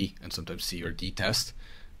A/B and sometimes C or D test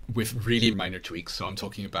with really minor tweaks. So I'm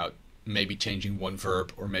talking about maybe changing one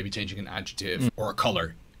verb, or maybe changing an adjective or a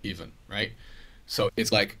color even, right? So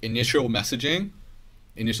it's like initial messaging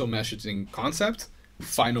concept,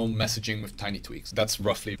 final messaging with tiny tweaks. That's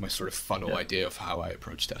roughly my sort of funnel idea of how I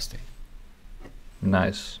approach testing.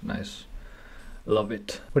 Nice. Love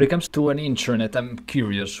it. When it comes to an intranet, I'm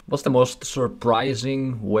curious, what's the most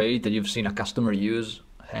surprising way that you've seen a customer use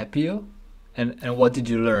Happeo? And what did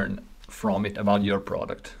you learn from it about your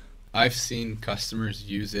product? I've seen customers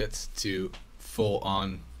use it to full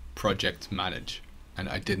on project manage. And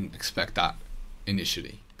I didn't expect that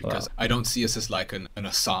initially, because I don't see us as like an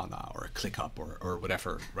Asana or a ClickUp or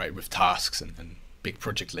whatever, right? With tasks and big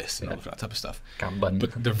project lists and all of that type of stuff. Kanban.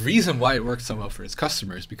 But the reason why it worked so well for its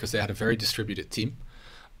customers is because they had a very distributed team.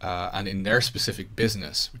 And in their specific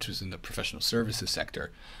business, which was in the professional services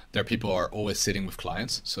sector, their people are always sitting with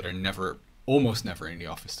clients. So they're almost never in the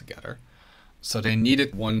office together. So they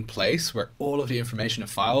needed one place where all of the information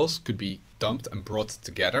and files could be dumped and brought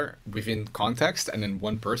together within context. And then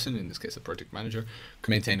one person, in this case, a project manager,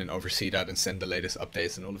 could maintain and oversee that and send the latest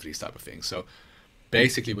updates and all of these type of things. So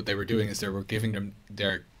basically what they were doing is they were giving them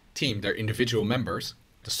their team, their individual members,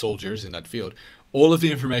 the soldiers in that field, all of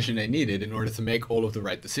the information they needed in order to make all of the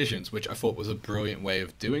right decisions, which I thought was a brilliant way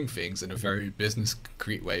of doing things and a very business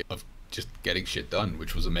concrete way of just getting shit done,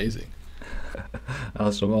 which was amazing.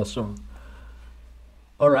 Awesome.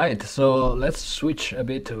 All right, so let's switch a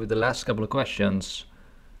bit with the last couple of questions.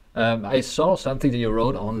 I saw something that you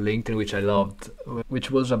wrote on LinkedIn, which I loved,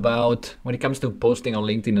 which was about when it comes to posting on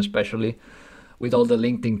LinkedIn, especially with all the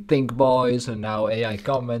LinkedIn Think Boys and now AI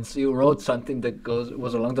comments. You wrote something that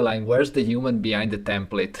was along the line, "Where's the human behind the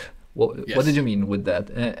template?" What did Yes. you mean with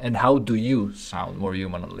that? And how do you sound more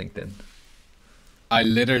human on LinkedIn?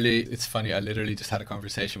 It's funny, I literally just had a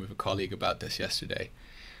conversation with a colleague about this yesterday.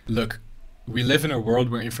 Look, we live in a world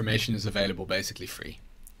where information is available basically free.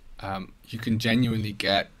 You can genuinely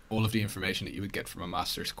get all of the information that you would get from a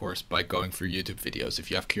master's course by going through YouTube videos if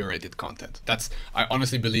you have curated content. I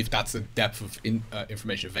honestly believe that's the depth of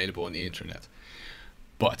information available on the internet.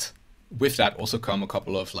 But with that also come a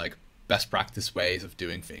couple of like best practice ways of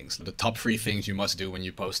doing things. The top 3 things you must do when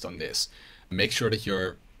you post on this. Make sure that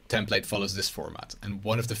your template follows this format. And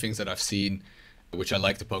one of the things that I've seen, which I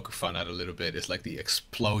like to poke fun at a little bit, is like the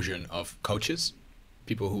explosion of coaches.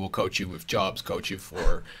 People who will coach you with jobs, coach you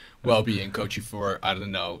for well-being, coach you for, I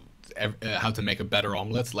don't know, how to make a better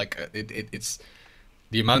omelet. Like it's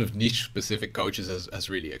the amount of niche specific coaches has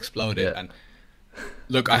really exploded. Yeah. And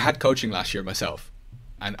look, I had coaching last year myself.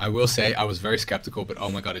 And I will say I was very skeptical, but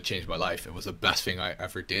oh my God, it changed my life. It was the best thing I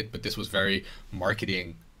ever did. But this was very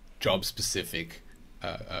marketing, job specific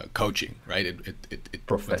coaching, right? It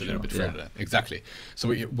went a little bit further than that. Exactly.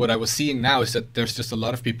 So what I was seeing now is that there's just a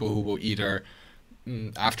lot of people who will either,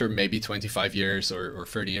 after maybe 25 years or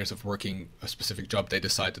 30 years of working a specific job, they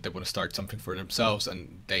decide that they want to start something for themselves,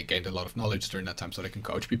 and they gained a lot of knowledge during that time so they can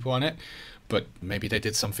coach people on it. But maybe they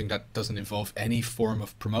did something that doesn't involve any form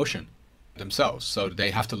of promotion themselves, so they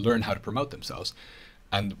have to learn how to promote themselves.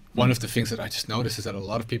 And one of the things that I just noticed is that a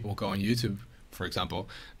lot of people go on YouTube, for example,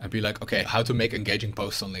 and be like, okay, how to make engaging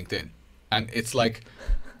posts on LinkedIn. And it's like,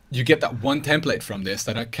 you get that one template from this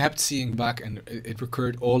that I kept seeing back, and it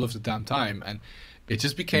recurred all of the damn time. And it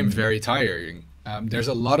just became very tiring. There's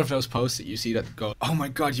a lot of those posts that you see that go, oh my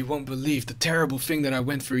God, you won't believe the terrible thing that I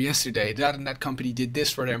went through yesterday. That and that company did this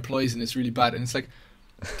for their employees and it's really bad. And it's like,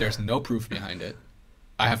 there's no proof behind it.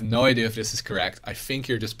 I have no idea if this is correct. I think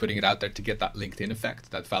you're just putting it out there to get that LinkedIn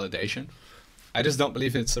effect, that validation. I just don't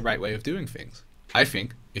believe it's the right way of doing things. I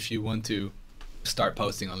think if you want to start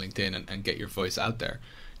posting on LinkedIn and get your voice out there,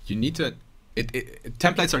 you need to,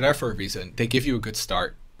 templates are there for a reason. They give you a good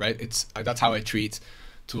start, right? That's how I treat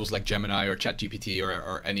tools like Gemini or ChatGPT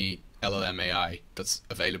or any LLM AI that's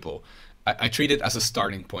available. I treat it as a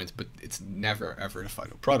starting point, but it's never ever the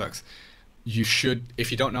final product. You should, if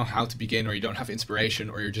you don't know how to begin, or you don't have inspiration,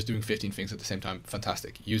 or you're just doing 15 things at the same time,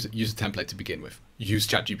 fantastic. Use a template to begin with. Use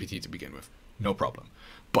ChatGPT to begin with. No problem.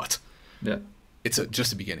 But Yeah. it's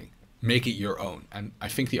just a beginning. Make it your own. And I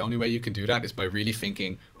think the only way you can do that is by really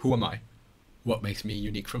thinking, who am I? What makes me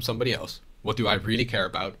unique from somebody else? What do I really care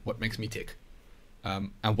about? What makes me tick?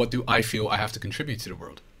 And what do I feel I have to contribute to the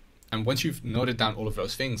world? And once you've noted down all of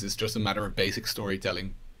those things, it's just a matter of basic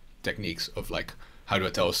storytelling techniques of like, how do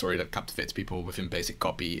I tell a story that captivates people within basic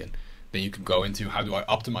copy? And then you can go into, how do I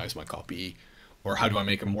optimize my copy? Or how do I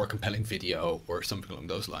make a more compelling video, or something along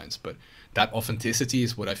those lines? But that authenticity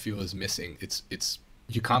is what I feel is missing. It's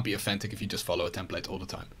you can't be authentic if you just follow a template all the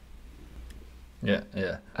time. Yeah,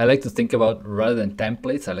 yeah. I like to think about, rather than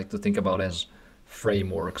templates, I like to think about as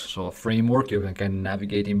frameworks. So a framework, you can kind of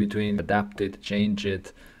navigate in between, adapt it, change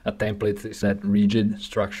it. A template is that rigid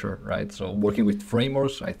structure, right? So working with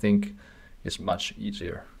frameworks, I think, is much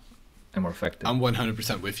easier and more effective. I'm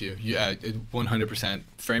 100% with you. Yeah, 100%.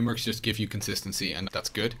 Frameworks just give you consistency, and that's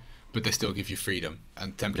good, but they still give you freedom,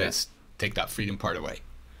 and templates take that freedom part away.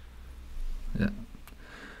 Yeah.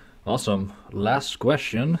 Awesome. Last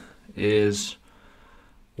question is,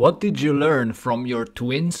 what did you learn from your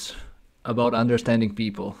twins about understanding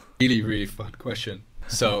people? Really, really fun question.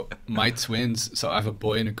 So my twins, so I have a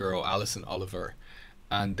boy and a girl, Alice and Oliver,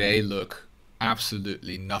 and they look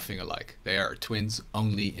absolutely nothing alike. They are twins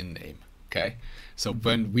only in name. Okay. So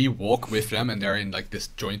when we walk with them and they're in like this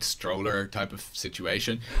joint stroller type of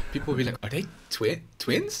situation, people will be like, are they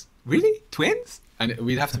twins? Really? Twins? And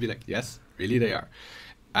we'd have to be like, yes, really they are.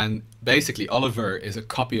 And basically Oliver is a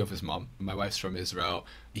copy of his mom. My wife's from Israel.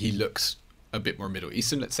 He looks a bit more Middle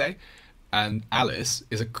Eastern, let's say. And Alice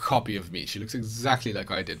is a copy of me. She looks exactly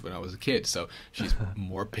like I did when I was a kid. So she's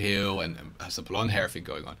more pale and has a blonde hair thing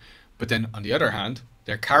going on. But then on the other hand,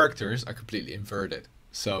 their characters are completely inverted.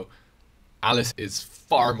 So Alice is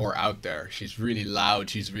far more out there. She's really loud.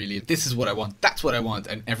 She's really, this is what I want. That's what I want.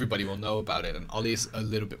 And everybody will know about it. And Ollie's a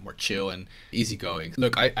little bit more chill and easygoing.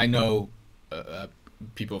 Look, I know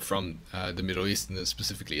people from the Middle East and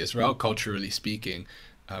specifically Israel, culturally speaking,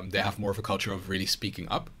 they have more of a culture of really speaking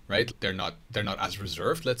up, right? They're not as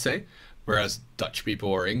reserved, let's say. Whereas Dutch people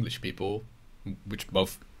or English people, which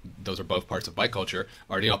both those are both parts of my culture,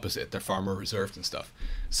 are the opposite. They're far more reserved and stuff.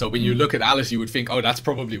 So when you look at Alice, you would think, oh, that's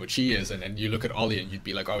probably what she is. And then you look at Ollie and you'd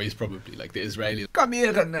be like, oh, he's probably like the Israeli. Come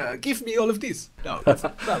here and give me all of this. No, it's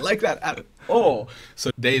not like that at all. So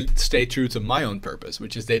they stay true to my own purpose,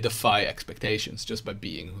 which is they defy expectations just by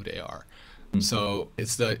being who they are. So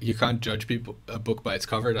it's you can't judge a book by its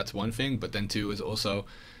cover. That's one thing. But then two is also,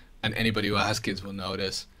 and anybody who has kids will know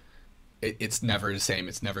this, it's never the same.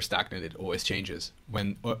 It's never stagnant. It always changes.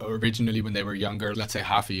 When originally when they were younger, let's say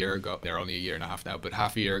half a year ago, they're only a year and a half now, but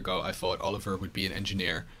half a year ago, I thought Oliver would be an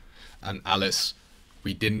engineer, and Alice,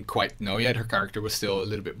 we didn't quite know yet. Her character was still a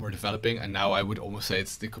little bit more developing, and now I would almost say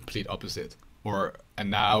it's the complete opposite.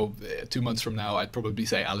 And now 2 months from now, I'd probably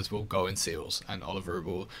say Alice will go in sales and Oliver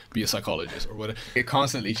will be a psychologist or whatever. It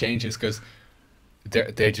constantly changes because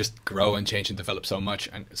they just grow and change and develop so much,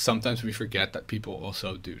 and sometimes we forget that people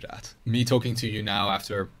also do that. Me talking to you now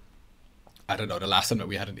after, I don't know, the last time that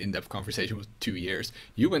we had an in-depth conversation was 2 years.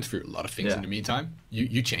 You went through a lot of things in the meantime.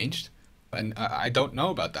 You changed, and I don't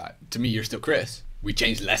know about that. To me, you're still Chris. We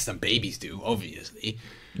change less than babies do, obviously.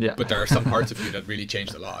 Yeah. But there are some parts of you that really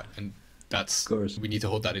changed a lot, and we need to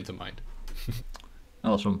hold that into mind.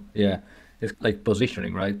 Awesome. Yeah, it's like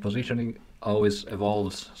positioning, right? Positioning always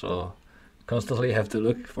evolves, so constantly have to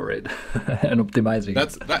look for it and optimizing.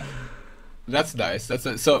 That's nice.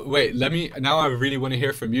 So wait, now I really want to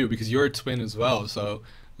hear from you, because you're a twin as well. So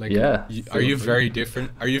like, are you very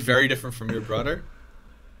different? Are you very different from your brother?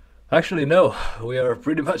 Actually, no. We are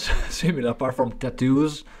pretty much similar, apart from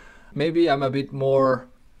tattoos. Maybe I'm a bit more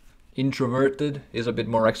introverted, he's a bit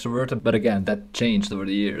more extroverted, but again, that changed over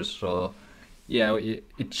the years. So yeah,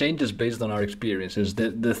 it changes based on our experiences.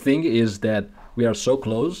 The thing is that we are so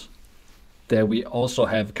close that we also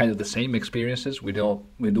have kind of the same experiences. We do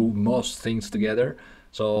most things together,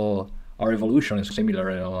 so our evolution is similar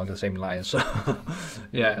along the same lines. So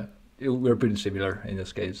yeah, we're pretty similar in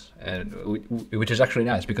this case, and which is actually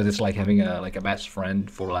nice, because it's like having a best friend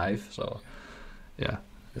for life. So yeah,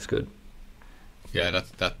 it's good. Yeah,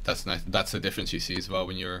 that's nice. That's the difference you see as well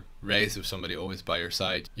when you're raised with somebody always by your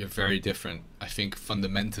side. You're very different, I think,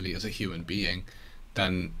 fundamentally as a human being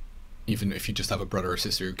than even if you just have a brother or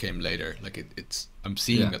sister who came later. Like I'm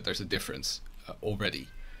seeing that there's a difference already.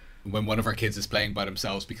 When one of our kids is playing by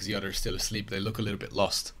themselves because the other is still asleep, they look a little bit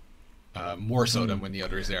lost, more so than when the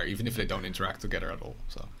other is there, even if they don't interact together at all.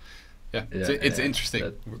 So yeah, it's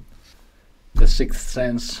interesting. The sixth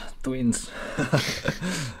sense twins.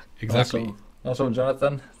 Exactly. Awesome,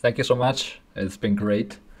 Jonathan. Thank you so much. It's been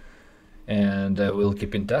great, and we'll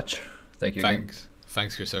keep in touch. Thank you.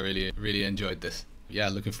 Thanks, Chris. I really enjoyed this. Yeah,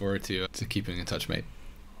 looking forward to keeping in touch, mate.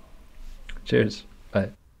 Cheers.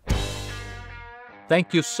 Bye.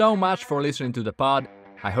 Thank you so much for listening to the pod.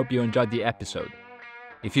 I hope you enjoyed the episode.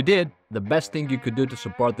 If you did, the best thing you could do to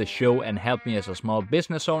support the show and help me as a small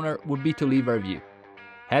business owner would be to leave a review.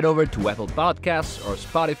 Head over to Apple Podcasts or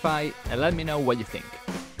Spotify and let me know what you think.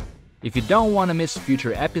 If you don't want to miss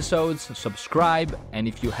future episodes, subscribe, and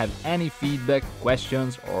if you have any feedback,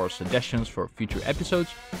 questions, or suggestions for future episodes,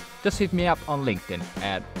 just hit me up on LinkedIn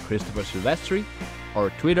at Christopher Silvestri or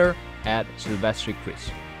Twitter at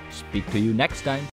SilvestriChris. Speak to you next time.